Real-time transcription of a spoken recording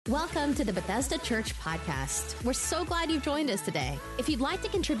Welcome to the Bethesda Church Podcast. We're so glad you've joined us today. If you'd like to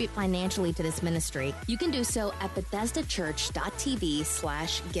contribute financially to this ministry, you can do so at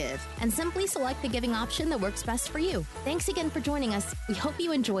BethesdaChurch.tv/give and simply select the giving option that works best for you. Thanks again for joining us. We hope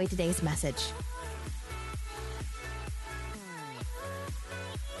you enjoy today's message.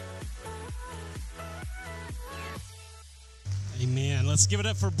 Amen. Let's give it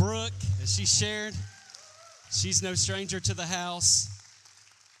up for Brooke as she shared. She's no stranger to the house.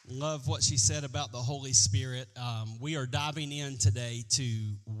 Love what she said about the Holy Spirit. We are diving in today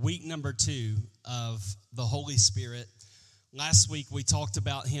to week number 2 of the Holy Spirit. Last week we talked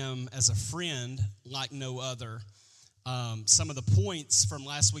about him as a friend like no other. Some of the points from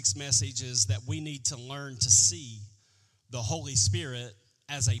last week's message is that we need to learn to see the Holy Spirit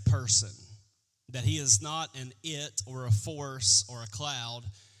as a person. That he is not an it or a force or a cloud.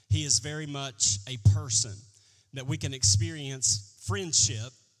 He is very much a person. That we can experience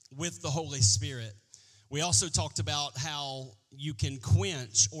friendship with the Holy Spirit. We also talked about how you can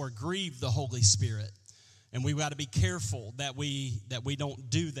quench or grieve the Holy Spirit. And we've got to be careful that we don't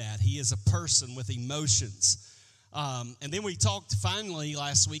do that. He is a person with emotions. And then we talked finally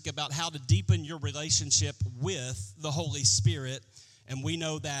last week about how to deepen your relationship with the Holy Spirit. And we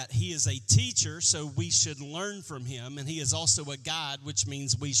know that he is a teacher, so we should learn from him. And he is also a guide, which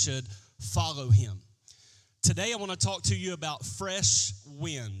means we should follow him. Today I want to talk to you about fresh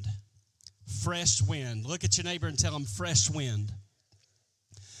wind. Fresh wind. Look at your neighbor and tell him fresh wind.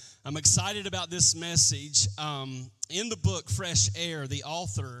 I'm excited about this message. In the book Fresh Air, the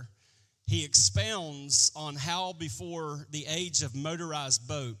author, he expounds on how before the age of motorized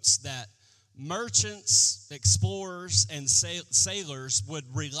boats that merchants, explorers, and sailors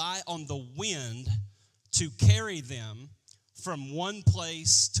would rely on the wind to carry them from one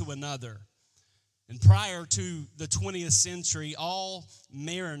place to another. And prior to the 20th century, all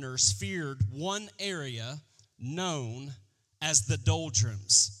mariners feared one area known as the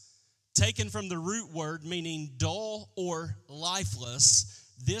doldrums. Taken from the root word meaning dull or lifeless,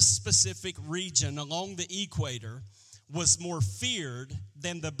 this specific region along the equator was more feared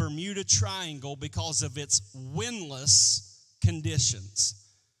than the Bermuda Triangle because of its windless conditions.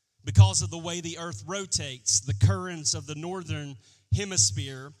 Because of the way the earth rotates, the currents of the northern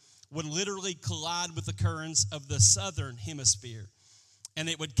hemisphere would literally collide with the currents of the southern hemisphere. And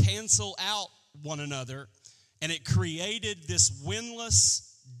it would cancel out one another, and it created this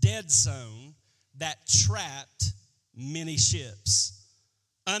windless dead zone that trapped many ships.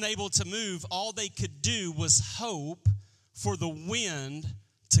 Unable to move, all they could do was hope for the wind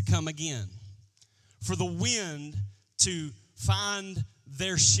to come again, for the wind to find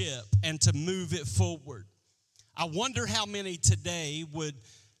their ship and to move it forward. I wonder how many today would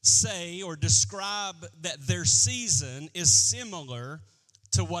say or describe that their season is similar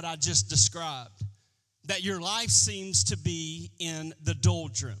to what I just described. That your life seems to be in the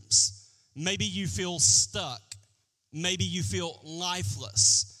doldrums. Maybe you feel stuck. Maybe you feel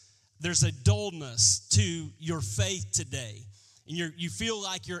lifeless. There's a dullness to your faith today. And you feel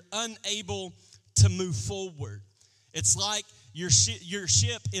like you're unable to move forward. It's like your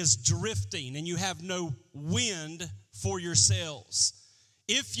ship is drifting and you have no wind for your sails.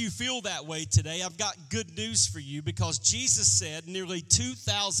 If you feel that way today, I've got good news for you because Jesus said nearly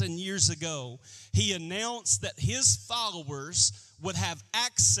 2,000 years ago, he announced that his followers would have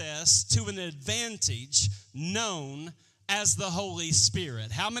access to an advantage known as the Holy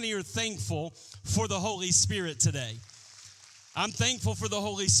Spirit. How many are thankful for the Holy Spirit today? I'm thankful for the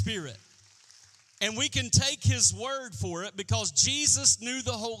Holy Spirit. And we can take his word for it because Jesus knew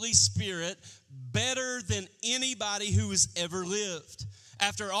the Holy Spirit better than anybody who has ever lived.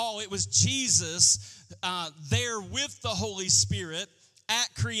 After all, it was Jesus there with the Holy Spirit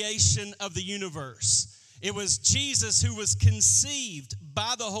at creation of the universe. It was Jesus who was conceived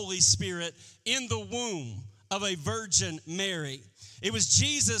by the Holy Spirit in the womb of a Virgin Mary. It was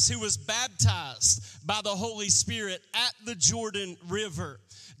Jesus who was baptized by the Holy Spirit at the Jordan River.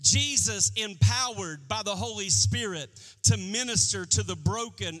 Jesus empowered by the Holy Spirit to minister to the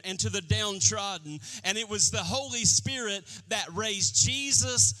broken and to the downtrodden. And it was the Holy Spirit that raised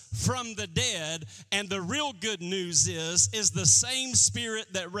Jesus from the dead. And the real good news is the same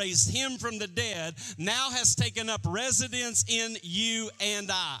Spirit that raised him from the dead now has taken up residence in you and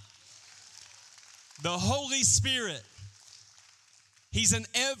I. The Holy Spirit, he's an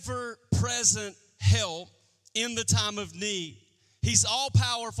ever-present help in the time of need. He's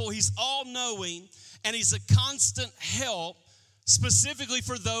all-powerful, he's all-knowing, and he's a constant help specifically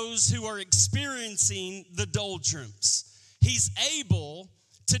for those who are experiencing the doldrums. He's able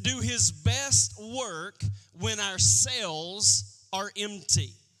to do his best work when our sails are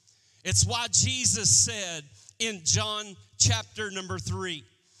empty. It's why Jesus said in John chapter number 3,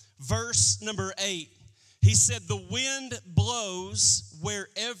 verse number 8, he said, the wind blows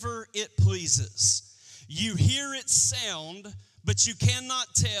wherever it pleases. You hear its sound, but you cannot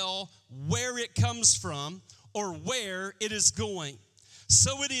tell where it comes from or where it is going.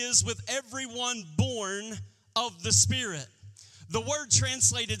 So it is with everyone born of the Spirit. The word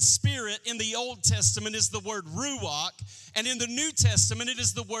translated spirit in the Old Testament is the word ruach, and in the New Testament it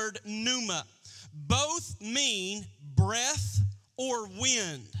is the word pneuma. Both mean breath or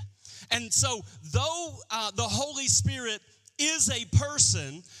wind. And so though the Holy Spirit is a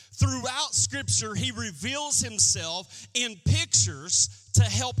person, throughout Scripture he reveals himself in pictures to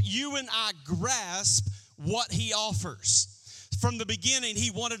help you and I grasp what he offers. From the beginning, he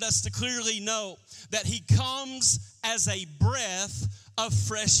wanted us to clearly know that he comes as a breath of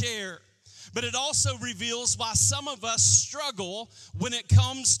fresh air. But it also reveals why some of us struggle when it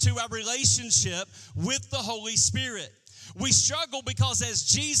comes to our relationship with the Holy Spirit. We struggle because, as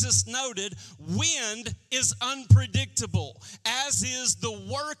Jesus noted, wind is unpredictable, as is the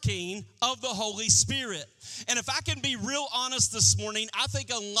working of the Holy Spirit. And if I can be real honest this morning, I think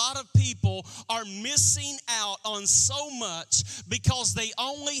a lot of people are missing out on so much because they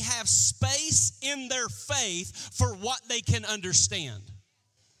only have space in their faith for what they can understand.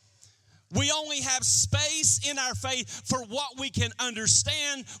 We only have space in our faith for what we can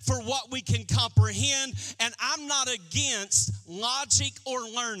understand, for what we can comprehend. And I'm not against logic or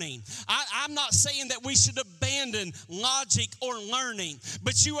learning. I'm not saying that we should abandon logic or learning,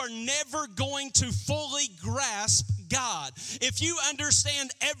 but you are never going to fully grasp God. If you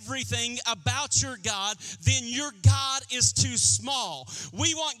understand everything about your God, then your God is too small.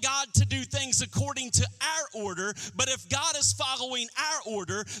 We want God to do things according to our order, but if God is following our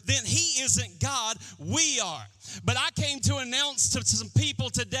order, then he isn't God, we are. But I came to announce to some people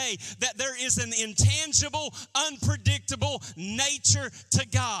today that there is an intangible, unpredictable nature to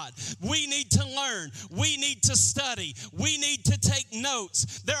God. We need to learn. We need to study. We need to take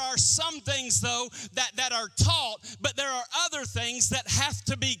notes. There are some things, though, that are taught, but there are other things that have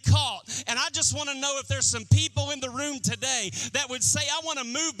to be caught. And I just want to know if there's some people in the room today that would say, I want to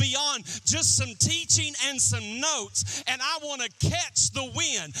move beyond just some teaching and some notes, and I want to catch the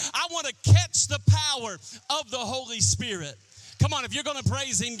wind. I want to catch the power of the Holy Spirit. Come on, if you're going to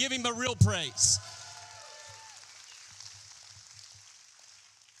praise him, give him a real praise.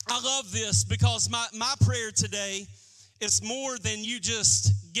 I love this because my prayer today is more than you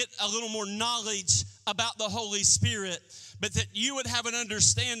just get a little more knowledge about the Holy Spirit, but that you would have an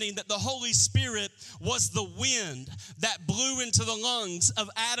understanding that the Holy Spirit was the wind that blew into the lungs of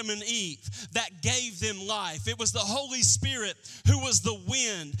Adam and Eve, that gave them life. It was the Holy Spirit who was the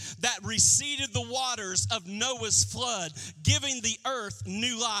wind that receded the waters of Noah's flood, giving the earth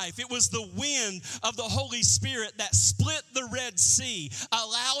new life. It was the wind of the Holy Spirit that split the Red Sea,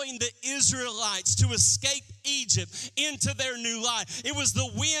 allowing the Israelites to escape Egypt into their new life. It was the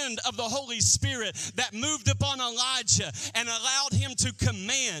wind of the Holy Spirit that moved upon Elijah and allowed him to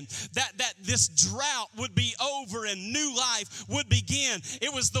command that this drought would be over and new life would begin.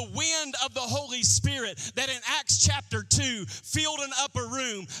 It was the wind of the Holy Spirit that in Acts chapter 2 filled an upper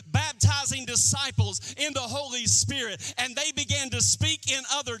room, baptizing disciples in the Holy Spirit, and they began to speak in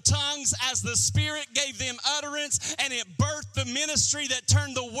other tongues as the Spirit gave them utterance, and it birthed the ministry that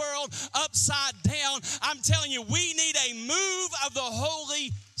turned the world upside down. I'm telling you, we need a move of the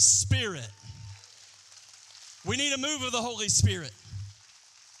Holy Spirit. We need a move of the Holy Spirit.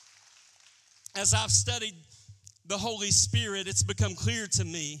 As I've studied the Holy Spirit, it's become clear to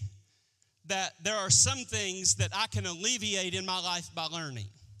me that there are some things that I can alleviate in my life by learning.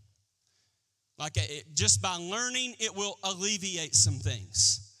 Just by learning, it will alleviate some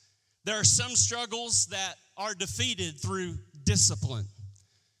things. There are some struggles that are defeated through discipline.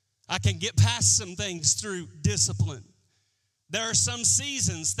 I can get past some things through discipline. There are some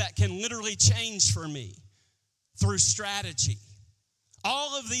seasons that can literally change for me through strategy.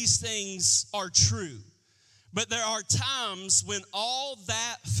 All of these things are true, but there are times when all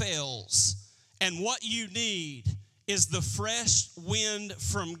that fails, and what you need is the fresh wind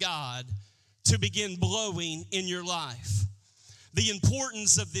from God to begin blowing in your life. The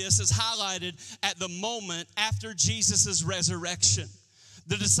importance of this is highlighted at the moment after Jesus' resurrection.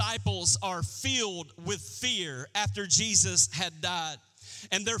 The disciples are filled with fear after Jesus had died.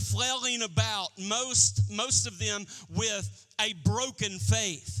 And they're flailing about, most of them with a broken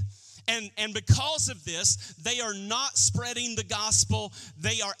faith. And because of this, they are not spreading the gospel.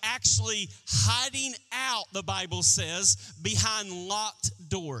 They are actually hiding out, the Bible says, behind locked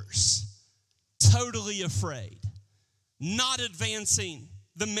doors. Totally afraid. Not advancing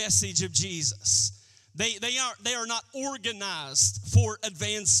the message of Jesus. They are not organized for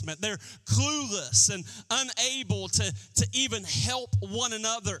advancement. They're clueless and unable to even help one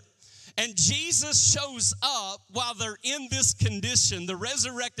another. And Jesus shows up while they're in this condition. The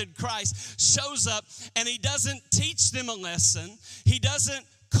resurrected Christ shows up, and he doesn't teach them a lesson. He doesn't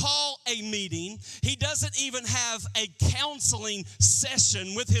call a meeting. He doesn't even have a counseling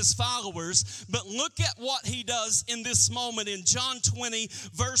session with his followers. But look at what he does in this moment. In John 20,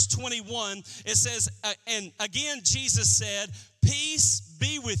 verse 21, it says, and again Jesus said, "Peace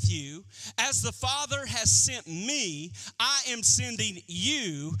be with you. As the Father has sent me, I am sending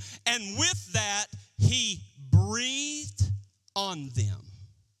you." And with that, he breathed on them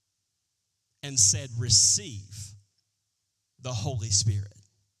and said, "Receive the Holy Spirit."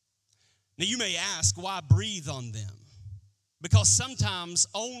 Now you may ask, why breathe on them? Because sometimes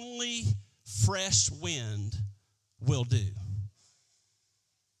only fresh wind will do.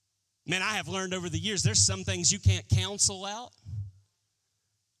 Man, I have learned over the years, there's some things you can't counsel out.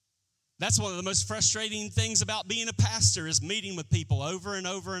 That's one of the most frustrating things about being a pastor, is meeting with people over and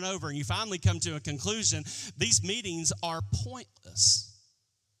over and over. And you finally come to a conclusion, these meetings are pointless.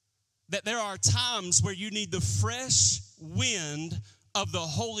 That there are times where you need the fresh wind of the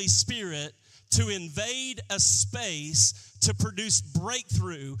Holy Spirit to invade a space to produce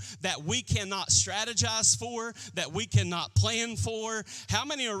breakthrough that we cannot strategize for, that we cannot plan for. How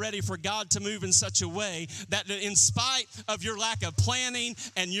many are ready for God to move in such a way that in spite of your lack of planning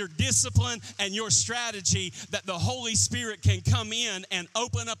and your discipline and your strategy, that the Holy Spirit can come in and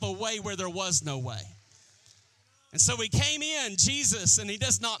open up a way where there was no way? And so he came in, Jesus, and he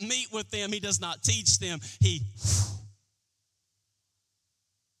does not meet with them. He does not teach them. He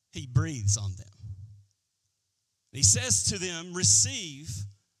breathes on them. He says to them, "Receive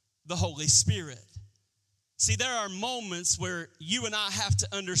the Holy Spirit." See, there are moments where you and I have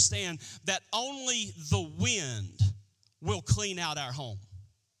to understand that only the wind will clean out our home.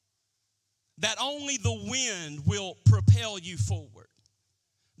 That only the wind will propel you forward.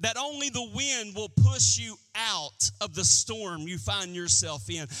 That only the wind will push you out of the storm you find yourself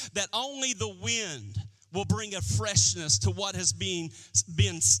in. That only the wind will bring a freshness to what has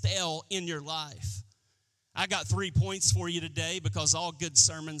been stale in your life. I got 3 points for you today, because all good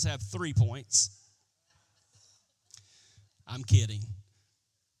sermons have 3 points. I'm kidding.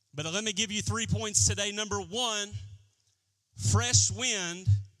 But let me give you 3 points today. Number 1, fresh wind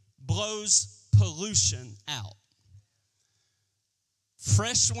blows pollution out.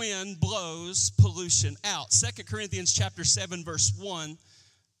 Fresh wind blows pollution out. 2 Corinthians chapter 7, verse 1,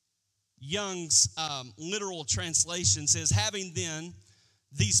 Young's literal translation says, "Having then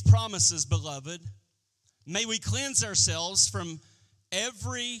these promises, beloved, may we cleanse ourselves from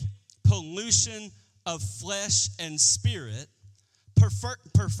every pollution of flesh and spirit,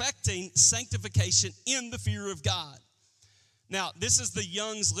 perfecting sanctification in the fear of God." Now, this is the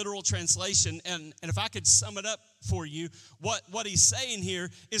Young's literal translation, and if I could sum it up for you, what he's saying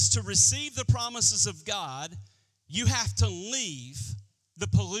here is, to receive the promises of God, you have to leave the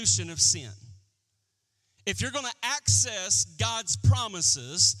pollution of sin. If you're going to access God's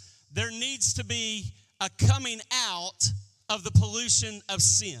promises, there needs to be a coming out of the pollution of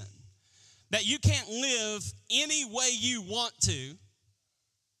sin. That you can't live any way you want to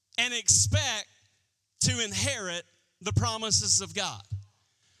and expect to inherit the promises of God.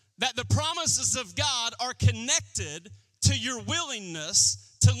 That the promises of God are connected to your willingness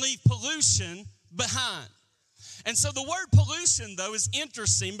to leave pollution behind. And so the word pollution, though, is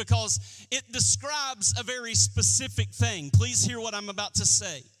interesting because it describes a very specific thing. Please hear what I'm about to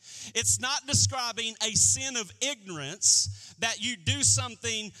say. It's not describing a sin of ignorance, that you do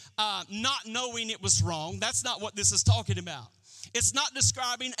something not knowing it was wrong. That's not what this is talking about. It's not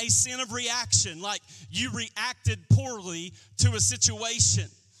describing a sin of reaction, like you reacted poorly to a situation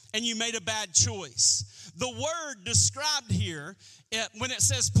and you made a bad choice. The word described here, when it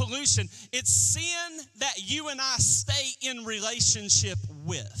says pollution, it's sin that you and I stay in relationship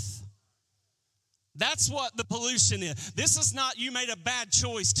with. That's what the pollution is. This is not you made a bad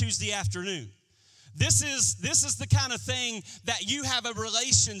choice Tuesday afternoon. This is the kind of thing that you have a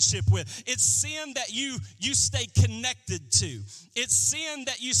relationship with. It's sin that you stay connected to. It's sin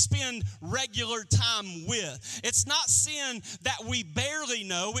that you spend regular time with. It's not sin that we barely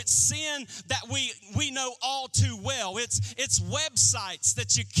know. It's sin that we know all too well. It's websites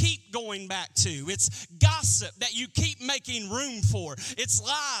that you keep going back to. It's gossip that you keep making room for. It's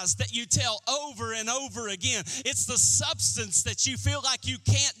lies that you tell over and over again. It's the substance that you feel like you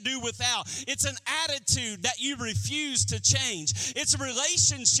can't do without. It's an attitude that you refuse to change. It's a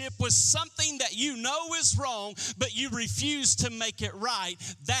relationship with something that you know is wrong, but you refuse to make it right.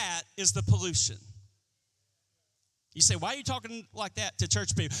 That is the pollution. You say, why are you talking like that to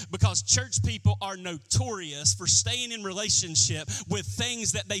church people? Because church people are notorious for staying in relationship with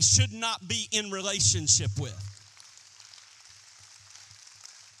things that they should not be in relationship with.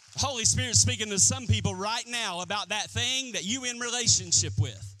 The Holy Spirit's speaking to some people right now about that thing that you in relationship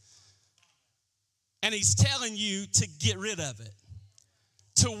with. And He's telling you to get rid of it,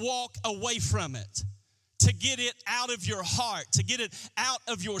 to walk away from it, to get it out of your heart, to get it out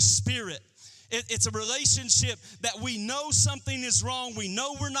of your spirit. It's a relationship that we know something is wrong. We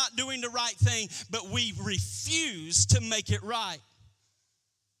know we're not doing the right thing, but we refuse to make it right.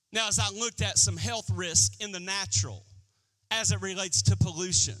 Now, as I looked at some health risk in the natural as it relates to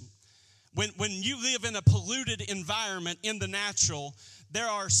pollution, when you live in a polluted environment in the natural, there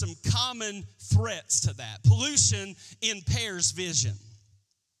are some common threats to that. Pollution impairs vision.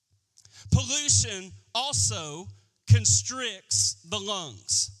 Pollution also constricts the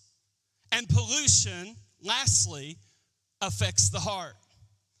lungs. And pollution, lastly, affects the heart.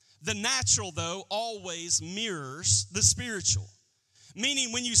 The natural, though, always mirrors the spiritual.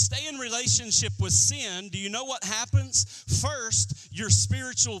 Meaning, when you stay in relationship with sin, do you know what happens? First, your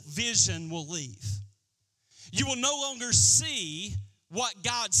spiritual vision will leave. You will no longer see what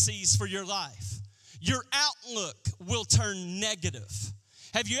God sees for your life. Your outlook will turn negative.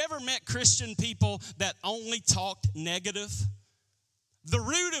 Have you ever met Christian people that only talked negative? The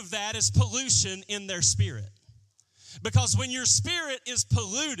root of that is pollution in their spirit. Because when your spirit is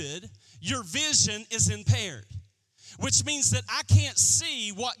polluted, your vision is impaired. Which means that I can't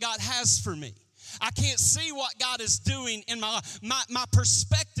see what God has for me. I can't see what God is doing in my life. My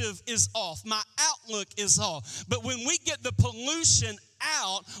perspective is off. My outlook is off. But when we get the pollution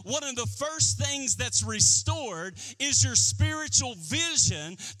out, one of the first things that's restored is your spiritual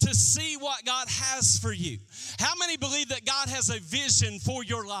vision to see what God has for you. How many believe that God has a vision for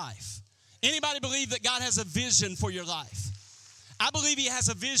your life? Anybody believe that God has a vision for your life? I believe He has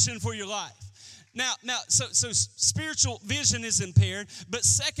a vision for your life. Now, so spiritual vision is impaired, but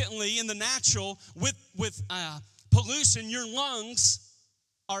secondly, in the natural, with pollution, your lungs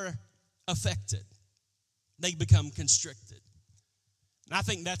are affected. They become constricted. And I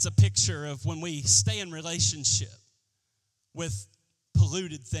think that's a picture of when we stay in relationship with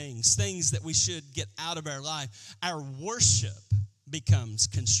polluted things that we should get out of our life, our worship becomes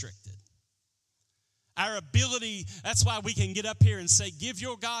constricted. Our ability, that's why we can get up here and say, give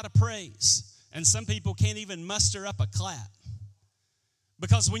your God a praise. And some people can't even muster up a clap.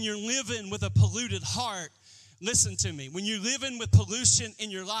 Because when you're living with a polluted heart, listen to me, when you're living with pollution in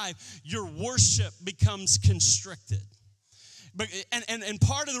your life, your worship becomes constricted. But, and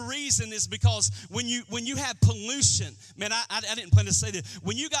part of the reason is because when you have pollution, man, I didn't plan to say this.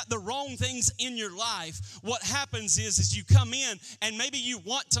 When you got the wrong things in your life, what happens is you come in and maybe you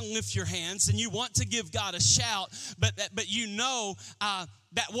want to lift your hands and you want to give God a shout, but you know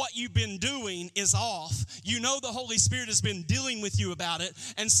that what you've been doing is off. You know the Holy Spirit has been dealing with you about it.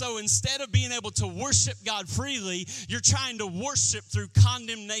 And so instead of being able to worship God freely, you're trying to worship through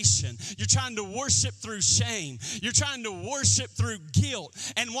condemnation. You're trying to worship through shame. You're trying to worship through guilt.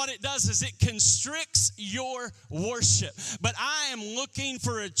 And what it does is it constricts your worship. But I am looking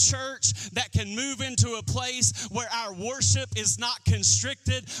for a church that can move into a place where our worship is not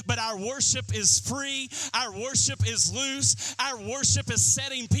constricted, but our worship is free. Our worship is loose. Our worship is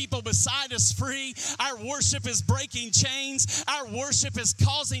setting people beside us free. Our worship is breaking chains. Our worship is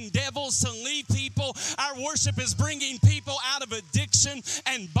causing devils to leave people. Our worship is bringing people out of addiction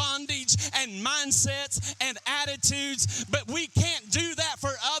and bondage and mindsets and attitudes. But we can't do that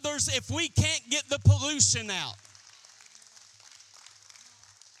for others if we can't get the pollution out.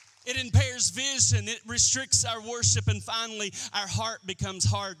 It impairs vision. It restricts our worship. And finally, our heart becomes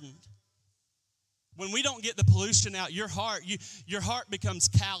hardened. When we don't get the pollution out, your heart becomes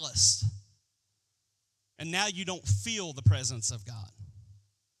calloused. And now you don't feel the presence of God.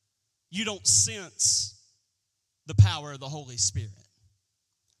 You don't sense the power of the Holy Spirit.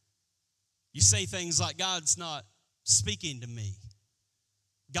 You say things like, God's not speaking to me.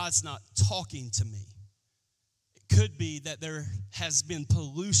 God's not talking to me. Could be that there has been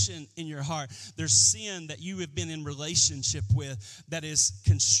pollution in your heart. There's sin that you have been in relationship with that is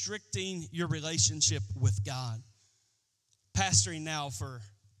constricting your relationship with God. Pastoring now for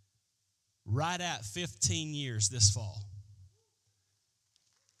right at 15 years this fall.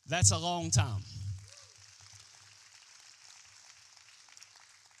 That's a long time.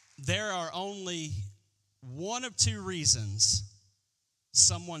 There are only one of two reasons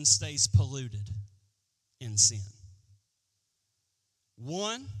someone stays polluted. in sin.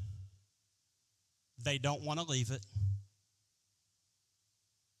 One, they don't want to leave it.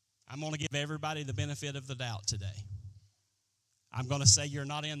 I'm going to give everybody the benefit of the doubt today. I'm going to say you're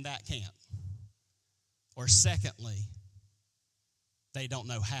not in that camp. Or secondly, they don't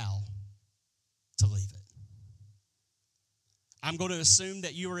know how to leave it. I'm going to assume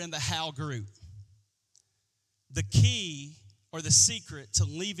that you are in the how group. The key or the secret to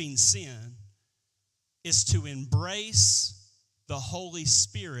leaving sin is to embrace the Holy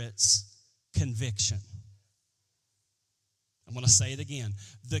Spirit's conviction. I'm going to say it again.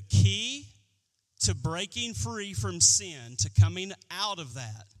 The key to breaking free from sin, to coming out of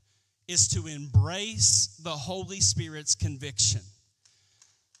that, is to embrace the Holy Spirit's conviction.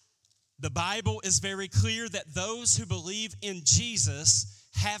 The Bible is very clear that those who believe in Jesus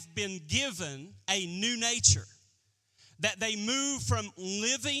have been given a new nature, that they move from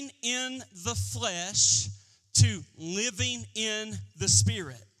living in the flesh to living in the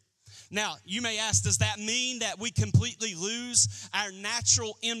Spirit. Now, you may ask, does that mean that we completely lose our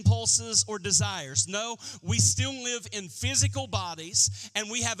natural impulses or desires? No, we still live in physical bodies,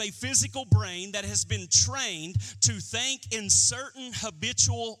 and we have a physical brain that has been trained to think in certain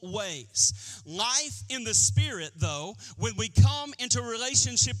habitual ways. Life in the Spirit, though, when we come into a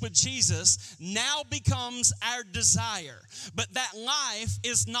relationship with Jesus, now becomes our desire. But that life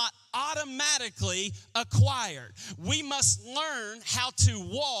is not automatically acquired. We must learn how to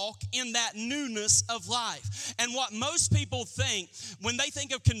walk in that newness of life. And what most people think, when they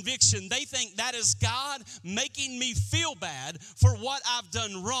think of conviction, they think that is God making me feel bad for what I've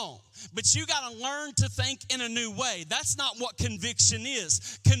done wrong. But you got to learn to think in a new way. That's not what conviction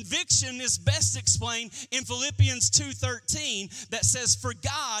is. Conviction is best explained in Philippians 2:13 that says, "For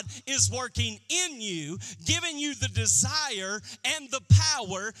God is working in you, giving you the desire and the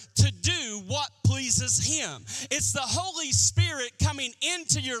power to do what pleases Him." It's the Holy Spirit coming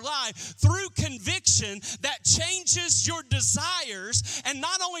into your life through conviction that changes your desires. And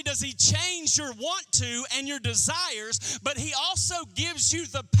not only does He change your want to and your desires, but He also gives you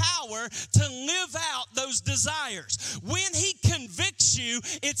the power to live out those desires. When He convicts you,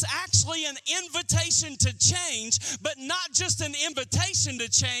 it's actually an invitation to change, but not just an invitation to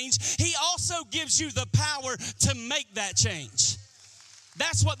change. He also gives you the power to make that change.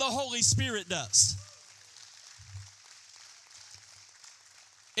 That's what the Holy Spirit does.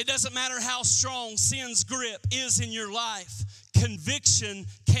 It doesn't matter how strong sin's grip is in your life. Conviction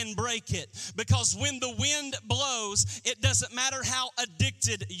can break it, because when the wind blows, it doesn't matter how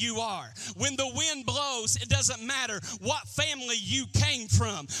addicted you are. When the wind blows, it doesn't matter what family you came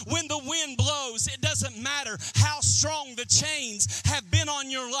from. When the wind blows, it doesn't matter how strong the chains have been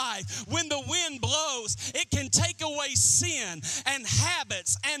on your life. When the wind blows, it can take away sin and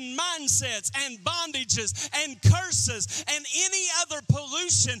habits and mindsets and bondages and curses and any other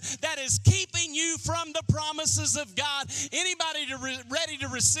pollution that is keeping you from the promises of God. Anybody ready to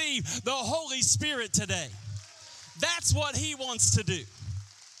receive the Holy Spirit today? That's what He wants to do.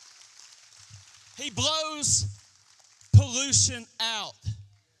 He blows pollution out.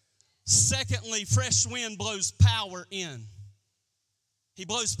 Secondly, fresh wind blows power in. He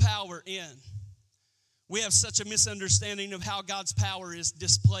blows power in. We have such a misunderstanding of how God's power is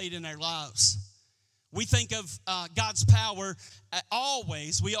displayed in our lives. We think of God's power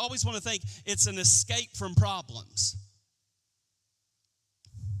always. We always want to think it's an escape from problems.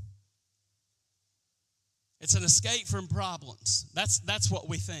 It's an escape from problems. That's what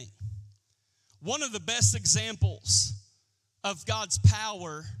we think. One of the best examples of God's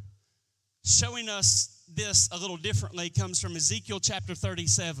power showing us this a little differently comes from Ezekiel chapter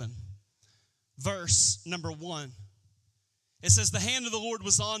 37, verse number 1. It says, "The hand of the Lord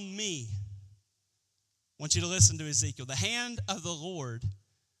was on me." I want you to listen to Ezekiel. The hand of the Lord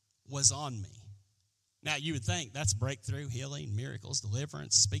was on me. Now, you would think that's breakthrough, healing, miracles,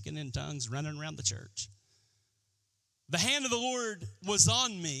 deliverance, speaking in tongues, running around the church. The hand of the Lord was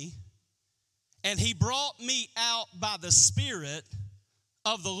on me, and He brought me out by the Spirit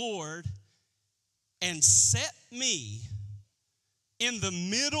of the Lord and set me in the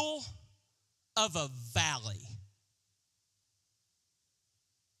middle of a valley.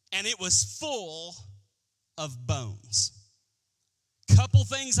 And it was full of bones. Couple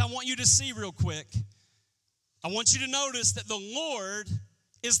things I want you to see real quick. I want you to notice that the Lord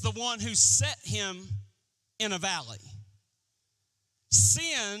is the one who set him in a valley.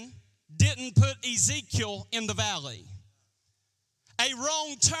 Sin didn't put Ezekiel in the valley. A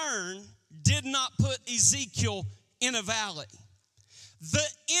wrong turn did not put Ezekiel in a valley. The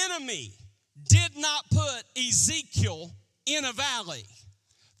enemy did not put Ezekiel in a valley.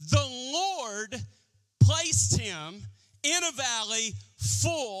 The Lord placed him in a valley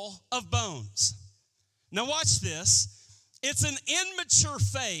full of bones. Now watch this. It's an immature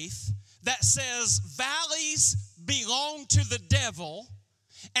faith that says valleys belong to the devil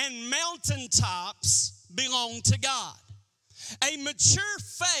and mountaintops belong to God. A mature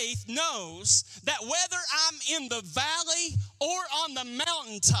faith knows that whether I'm in the valley or on the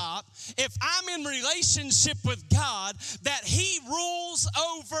mountaintop, if I'm in relationship with God, that He rules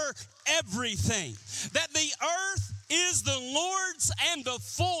over everything. That the earth is the Lord's and the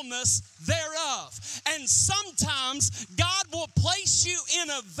fullness thereof. And sometimes God will place you in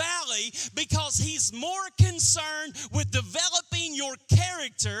a valley because He's more concerned with developing your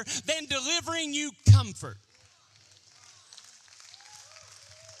character than delivering you comfort.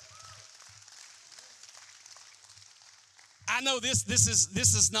 I know this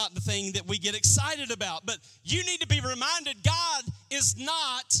is not the thing that we get excited about, but you need to be reminded God is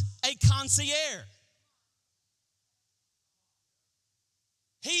not a concierge.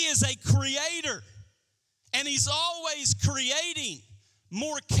 He is a creator, and He's always creating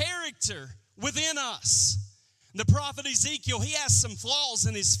more character within us. The prophet Ezekiel, he has some flaws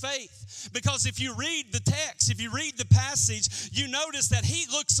in his faith, because if you read the text, if you read the passage, you notice that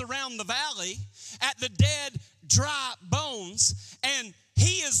he looks around the valley at the dead, dry bones, and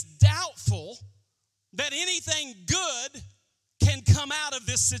he is doubtful that anything good can come out of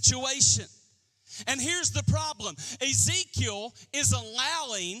this situation. And here's the problem. Ezekiel is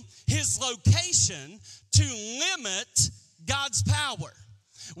allowing his location to limit God's power.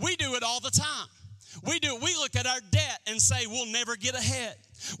 We do it all the time. We look at our debt and say we'll never get ahead.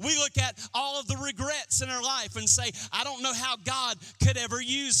 We look at all of the regrets in our life and say, I don't know how God could ever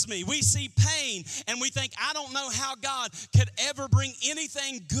use me. We see pain and we think, I don't know how God could ever bring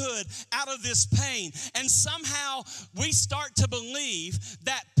anything good out of this pain. And somehow we start to believe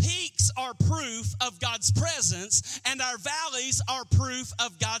that peaks are proof of God's presence and our valleys are proof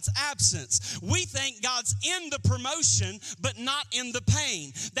of God's absence. We think God's in the promotion but not in the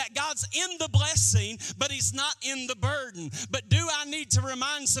pain. That God's in the blessing but He's not in the burden. But do I need to remind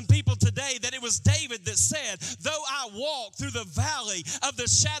some people today that it was David that said, though I walk through the valley of the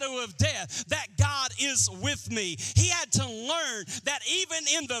shadow of death, that God is with me. He had to learn that even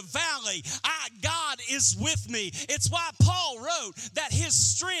in the valley, God is with me. It's why Paul wrote that his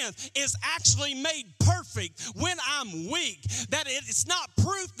strength is actually made perfect when I'm weak. That it's not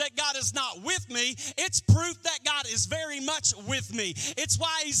proof that God is not with me. It's proof that God is very much with me. It's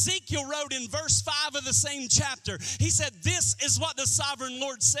why Ezekiel wrote in verse 5 of the same chapter, he said, this is what the sovereign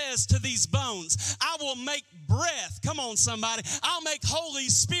Lord says to these bones. I will make breath. Come on, somebody. I'll make Holy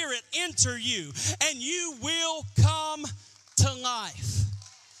Spirit enter you, and you will come to life.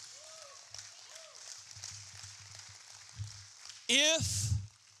 If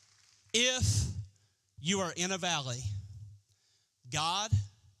you are in a valley, God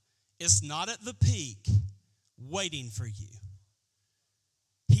is not at the peak waiting for you.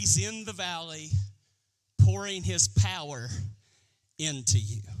 He's in the valley pouring His power into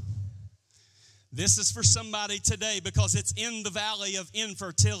you. This is for somebody today, because it's in the valley of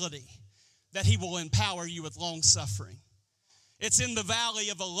infertility that He will empower you with long suffering. It's in the valley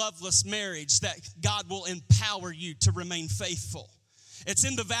of a loveless marriage that God will empower you to remain faithful. It's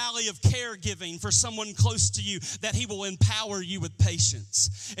in the valley of caregiving for someone close to you that He will empower you with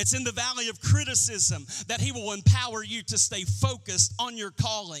patience. It's in the valley of criticism that He will empower you to stay focused on your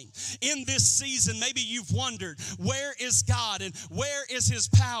calling. In this season, maybe you've wondered, where is God and where is His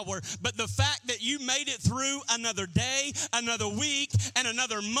power? But the fact that you made it through another day, another week, and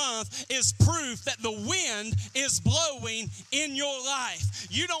another month is proof that the wind is blowing in your life.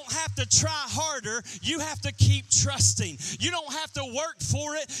 You don't have to try harder. You have to keep trusting. You don't have to work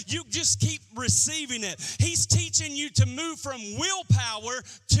for it. You just keep receiving it. He's teaching you to move from willpower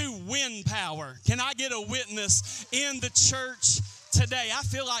to wind power. Can I get a witness in the church today? I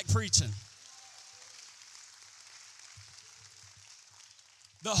feel like preaching.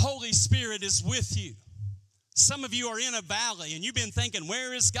 The Holy Spirit is with you. Some of you are in a valley and you've been thinking,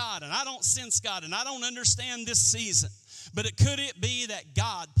 where is God? And I don't sense God and I don't understand this season. But could it be that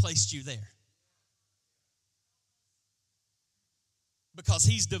God placed you there? Because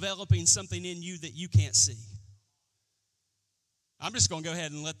He's developing something in you that you can't see. I'm just going to go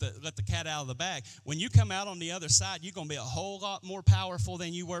ahead and let the cat out of the bag. When you come out on the other side, you're going to be a whole lot more powerful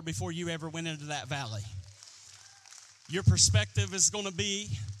than you were before you ever went into that valley. Your perspective is going to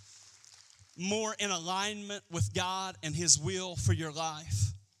be more in alignment with God and His will for your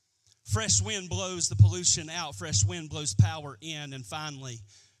life. Fresh wind blows the pollution out. Fresh wind blows power in. And finally,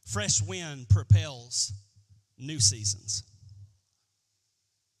 fresh wind propels new seasons.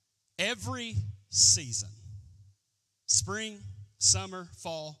 Every season. Spring, summer,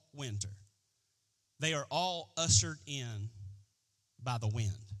 fall, winter. They are all ushered in by the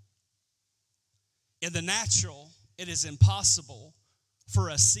wind. In the natural, it is impossible for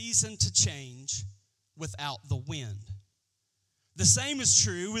a season to change without the wind. The same is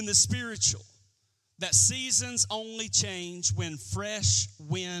true in the spiritual, that seasons only change when fresh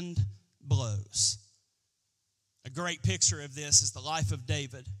wind blows. A great picture of this is the life of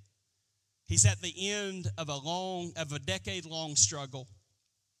David. He's at the end of a decade-long struggle,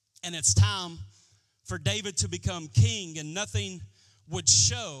 and it's time for David to become king, and nothing would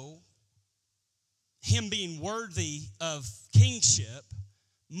show him being worthy of kingship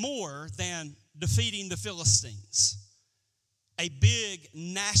more than defeating the Philistines. A big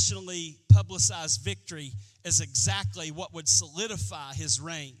nationally publicized victory is exactly what would solidify his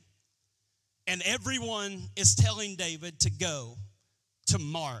reign. And everyone is telling David to go, to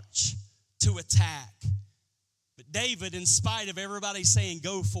march, to attack. But David, in spite of everybody saying,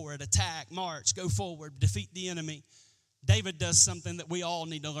 go for it, attack, march, go forward, defeat the enemy, David does something that we all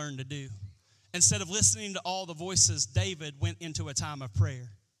need to learn to do. Instead of listening to all the voices, David went into a time of prayer.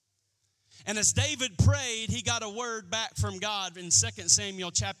 And as David prayed, he got a word back from God in 2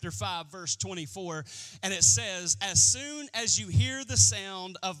 Samuel chapter 5, verse 24. And it says, as soon as you hear the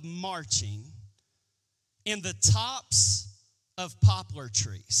sound of marching in the tops of poplar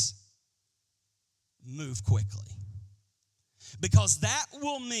trees, move quickly. Because that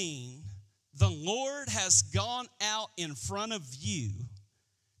will mean the Lord has gone out in front of you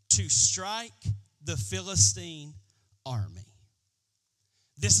to strike the Philistine army.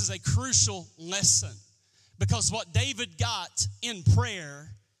 This is a crucial lesson because what David got in prayer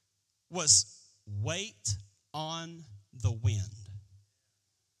was wait on the wind.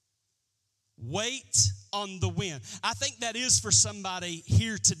 Wait on the wind. I think that is for somebody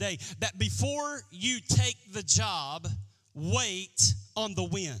here today, that before you take the job, wait on the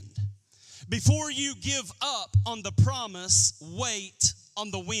wind. Before you give up on the promise, wait on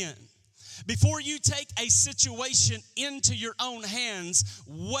the wind. Before you take a situation into your own hands,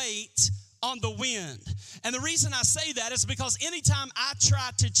 wait on the wind. And the reason I say that is because anytime I try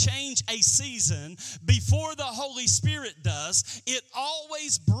to change a season before the Holy Spirit does, it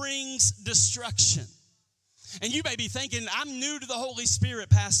always brings destruction. And you may be thinking, I'm new to the Holy Spirit,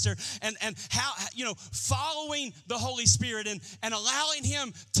 Pastor, and how, following the Holy Spirit and allowing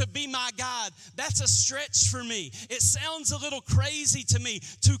Him to be my God, that's a stretch for me. It sounds a little crazy to me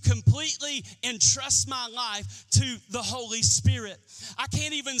to completely entrust my life to the Holy Spirit. I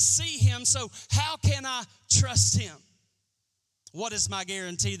can't even see Him, so how can I trust Him? What is my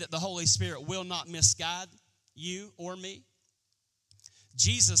guarantee that the Holy Spirit will not misguide you or me?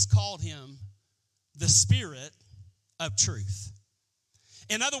 Jesus called Him the Spirit of truth.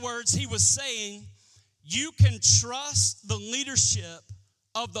 In other words, He was saying, you can trust the leadership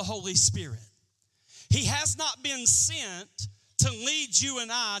of the Holy Spirit. He has not been sent to lead you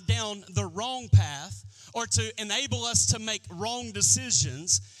and I down the wrong path or to enable us to make wrong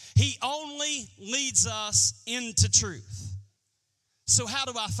decisions. He only leads us into truth. So how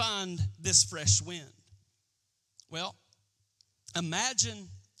do I find this fresh wind? Well, imagine,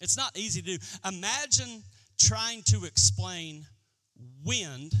 it's not easy to do. Imagine trying to explain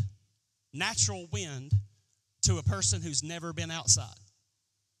wind, natural wind, to a person who's never been outside.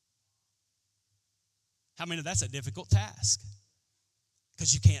 How many know that's a difficult task?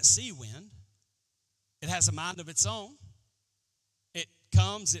 Because you can't see wind. It has a mind of its own. It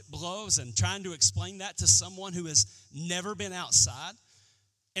comes, it blows, and trying to explain that to someone who has never been outside,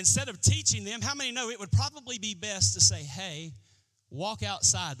 instead of teaching them, how many know it would probably be best to say, hey, walk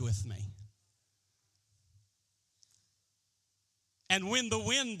outside with me. And when the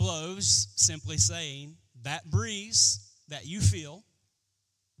wind blows, simply saying, that breeze that you feel,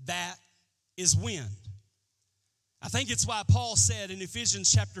 that is wind. I think it's why Paul said in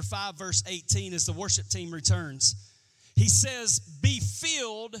Ephesians chapter 5, verse 18, as the worship team returns, he says, be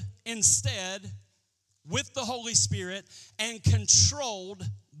filled instead with the Holy Spirit and controlled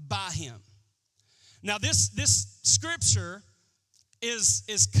by Him. Now this scripture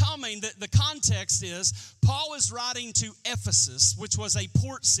is coming, the context is, Paul is writing to Ephesus, which was a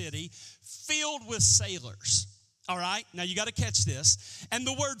port city filled with sailors. All right, now you got to catch this. And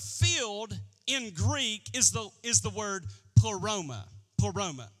the word filled in Greek is the word pleroma.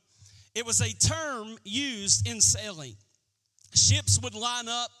 It was a term used in sailing. Ships would line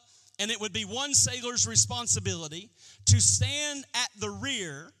up, and it would be one sailor's responsibility to stand at the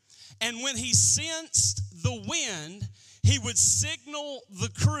rear, and when he sensed the wind, he would signal the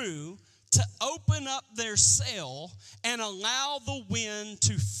crew to open up their sail and allow the wind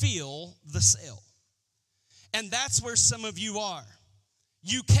to fill the sail. And that's where some of you are.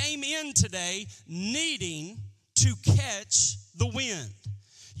 You came in today needing to catch the wind.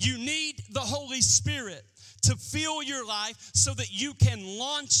 You need the Holy Spirit to fill your life so that you can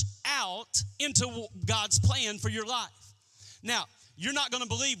launch out into God's plan for your life. Now, you're not going to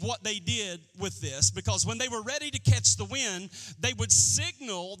believe what they did with this, because when they were ready to catch the wind, they would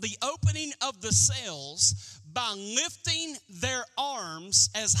signal the opening of the sails by lifting their arms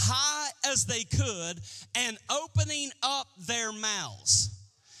as high as they could and opening up their mouths.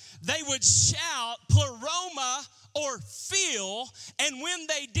 They would shout pleroma or fill, and when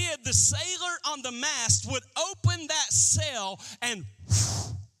they did, the sailor on the mast would open that sail and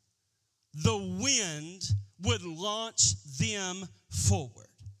the wind would launch them forward.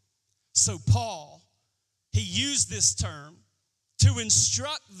 So Paul, he used this term to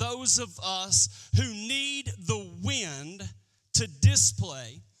instruct those of us who need the wind to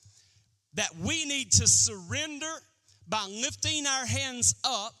display that we need to surrender by lifting our hands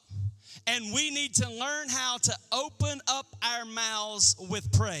up, and we need to learn how to open up our mouths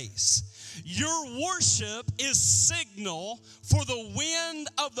with praise. Your worship is signal for the wind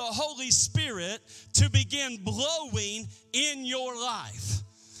of the Holy Spirit to begin blowing in your life.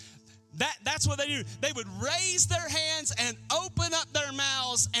 That's what they do. They would raise their hands and open up their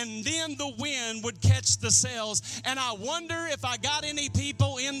mouths, and then the wind would catch the sails. And I wonder if I got any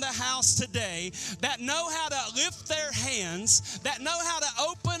people in the house today that know how to lift their hands, that know how to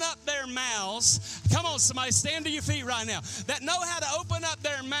open up their mouths. Come on, somebody, stand to your feet right now. That know how to open up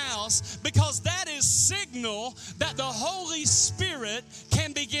their mouths, because that is signal that the Holy Spirit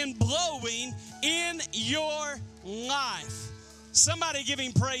can begin blowing in your life. Somebody give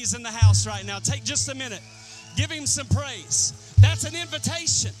him praise in the house right now. Take just a minute. Give him some praise. That's an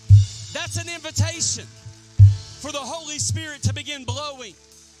invitation. That's an invitation for the Holy Spirit to begin blowing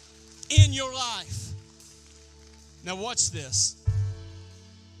in your life. Now watch this.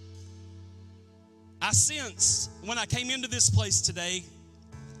 I sensed when I came into this place today,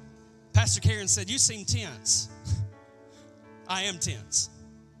 Pastor Karen said, "You seem tense." I am tense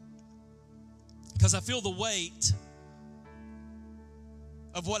because I feel the weight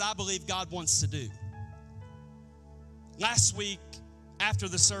of what I believe God wants to do. Last week, after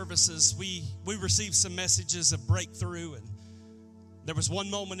the services, we received some messages of breakthrough, and there was one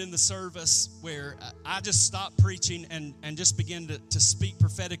moment in the service where I just stopped preaching and just began to speak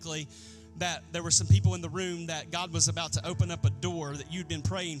prophetically that there were some people in the room that God was about to open up a door that you'd been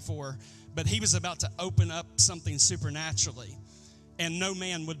praying for, but he was about to open up something supernaturally, and no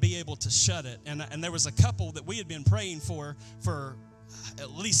man would be able to shut it. And there was a couple that we had been praying for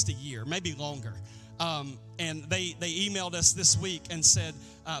at least a year, maybe longer. And they emailed us this week and said,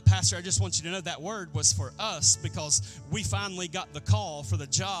 "Pastor, I just want you to know that word was for us, because we finally got the call for the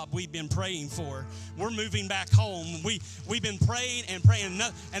job we've been praying for. We're moving back home. We've been praying and praying,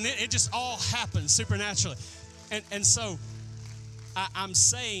 and it just all happened supernaturally." And so I'm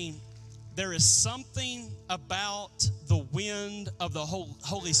saying there is something about the wind of the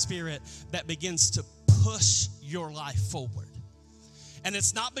Holy Spirit that begins to push your life forward. And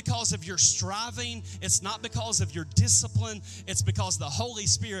it's not because of your striving. It's not because of your discipline. It's because the Holy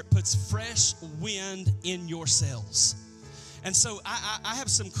Spirit puts fresh wind in your sails. And so I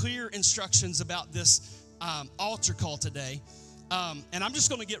have some clear instructions about this altar call today. And I'm just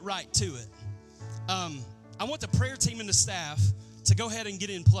going to get right to it. I want the prayer team and the staff to go ahead and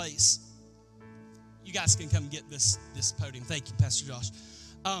get in place. You guys can come get this podium. Thank you, Pastor Josh.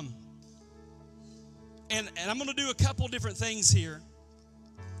 And I'm going to do a couple different things here,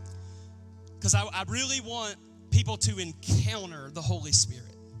 because I really want people to encounter the Holy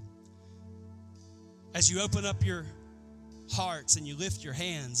Spirit. As you open up your hearts and you lift your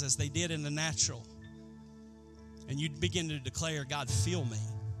hands as they did in the natural, and you begin to declare, "God, fill me."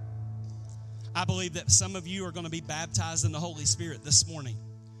 I believe that some of you are going to be baptized in the Holy Spirit this morning,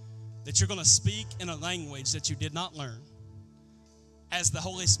 that you're going to speak in a language that you did not learn as the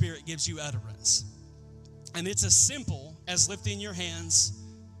Holy Spirit gives you utterance. And it's as simple as lifting your hands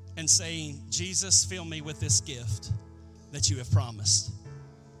and saying, "Jesus, fill me with this gift that you have promised."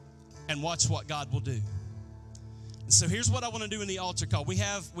 And watch what God will do. And so here's what I want to do in the altar call. We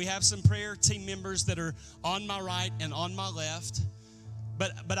have some prayer team members that are on my right and on my left.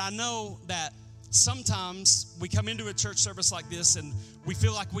 But I know that sometimes we come into a church service like this and we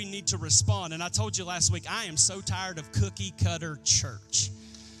feel like we need to respond. And I told you last week, I am so tired of cookie cutter church.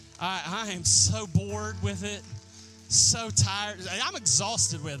 I am so bored with it. So tired. I'm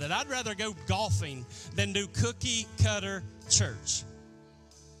exhausted with it. I'd rather go golfing than do cookie cutter church.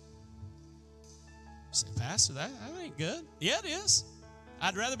 say, Pastor, that ain't good. Yeah, it is.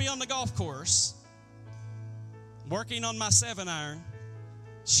 I'd rather be on the golf course, working on my 7-iron,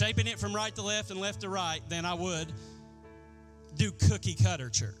 shaping it from right to left and left to right, than I would do cookie cutter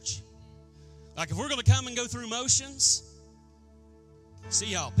church. Like if we're going to come and go through motions, see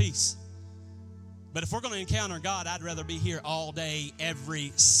y'all, peace. But if we're going to encounter God, I'd rather be here all day,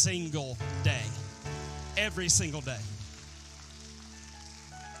 every single day. Every single day.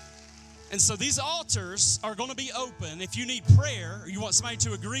 And so these altars are going to be open. If you need prayer, or you want somebody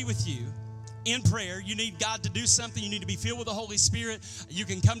to agree with you in prayer, you need God to do something, you need to be filled with the Holy Spirit, you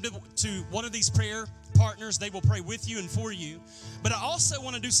can come to one of these prayer partners. They will pray with you and for you. But I also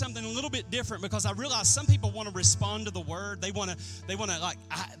want to do something a little bit different, because I realize some people want to respond to the word. They want to like,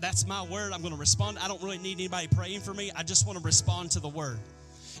 that's my word, I'm going to respond. I don't really need anybody praying for me. I just want to respond to the word.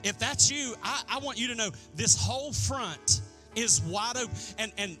 If that's you, I want you to know this whole front is wide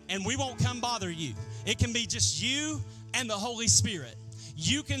open, and we won't come bother you. It can be just you and the Holy Spirit.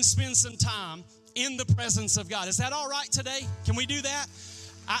 You can spend some time in the presence of God. Is that all right today? Can we do that?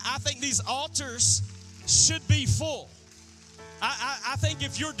 I think these altars should be full. I think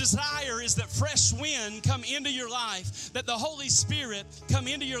if your desire is that fresh wind come into your life, that the Holy Spirit come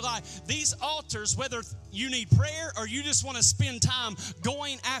into your life, these altars, whether you need prayer or you just want to spend time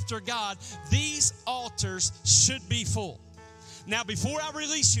going after God, these altars should be full. Now, before I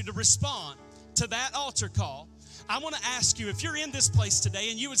release you to respond to that altar call, I want to ask you, if you're in this place today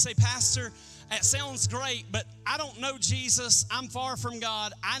and you would say, Pastor, it sounds great, but I don't know Jesus. I'm far from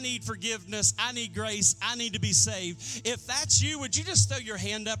God. I need forgiveness. I need grace. I need to be saved. If that's you, would you just throw your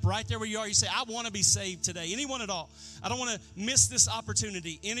hand up right there where you are? You say, I want to be saved today. Anyone at all? I don't want to miss this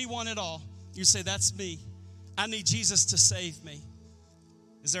opportunity. Anyone at all? You say, that's me. I need Jesus to save me.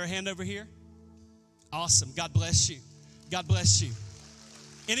 Is there a hand over here? Awesome. God bless you. God bless you.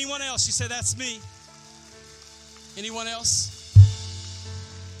 Anyone else? You say, that's me. Anyone else?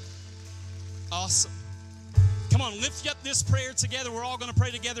 Awesome. Come on, lift up this prayer together. We're all going to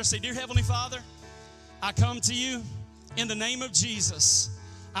pray together. Say, Dear Heavenly Father, I come to you in the name of Jesus.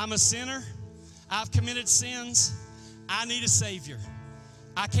 I'm a sinner. I've committed sins. I need a Savior.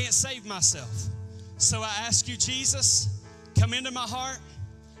 I can't save myself. So I ask you, Jesus, come into my heart.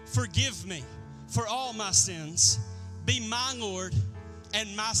 Forgive me for all my sins. Be my Lord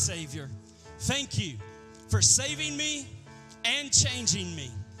and my Savior. Thank you for saving me and changing me.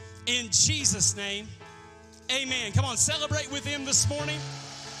 In Jesus' name, amen. Come on, celebrate with him this morning.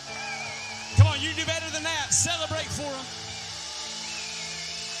 Come on, you can do better than that. Celebrate for him.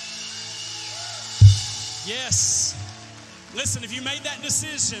 Yes. Listen, if you made that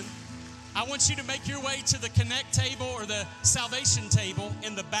decision, I want you to make your way to the Connect table or the Salvation table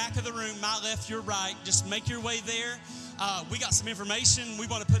in the back of the room, my left, your right. Just make your way there. We got some information we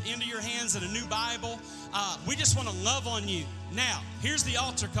want to put into your hands and a new Bible. We just want to love on you. Now, here's the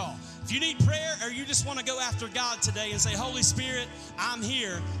altar call. If you need prayer or you just want to go after God today and say, Holy Spirit, I'm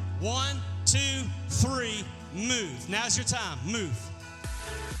here. 1, 2, 3, move. Now's your time. Move.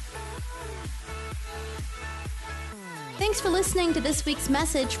 Thanks for listening to this week's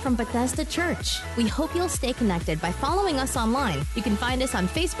message from Bethesda Church. We hope you'll stay connected by following us online. You can find us on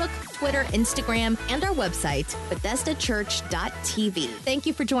Facebook, Twitter, Instagram, and our website, BethesdaChurch.tv. Thank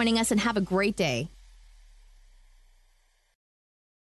you for joining us and have a great day.